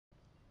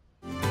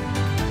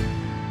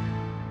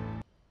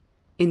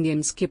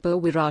Indian skipper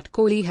Virat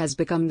Kohli has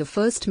become the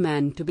first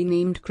man to be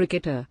named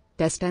Cricketer,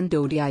 Test and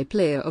ODI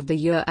Player of the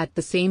Year at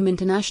the same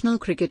International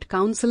Cricket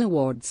Council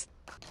Awards.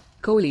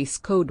 Kohli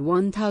scored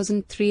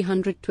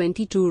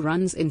 1,322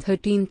 runs in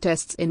 13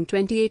 tests in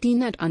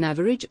 2018 at an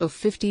average of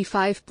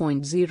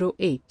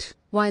 55.08,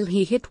 while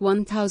he hit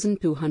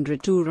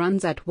 1,202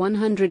 runs at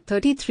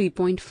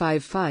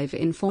 133.55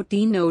 in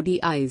 14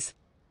 ODIs.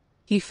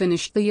 He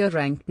finished the year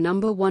ranked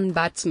number 1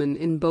 batsman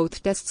in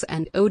both tests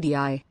and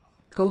ODI.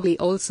 Kohli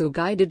also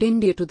guided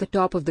India to the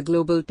top of the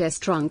global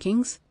test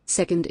rankings,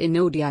 second in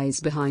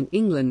ODIs behind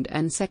England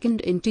and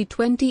second in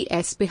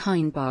T20s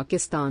behind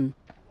Pakistan.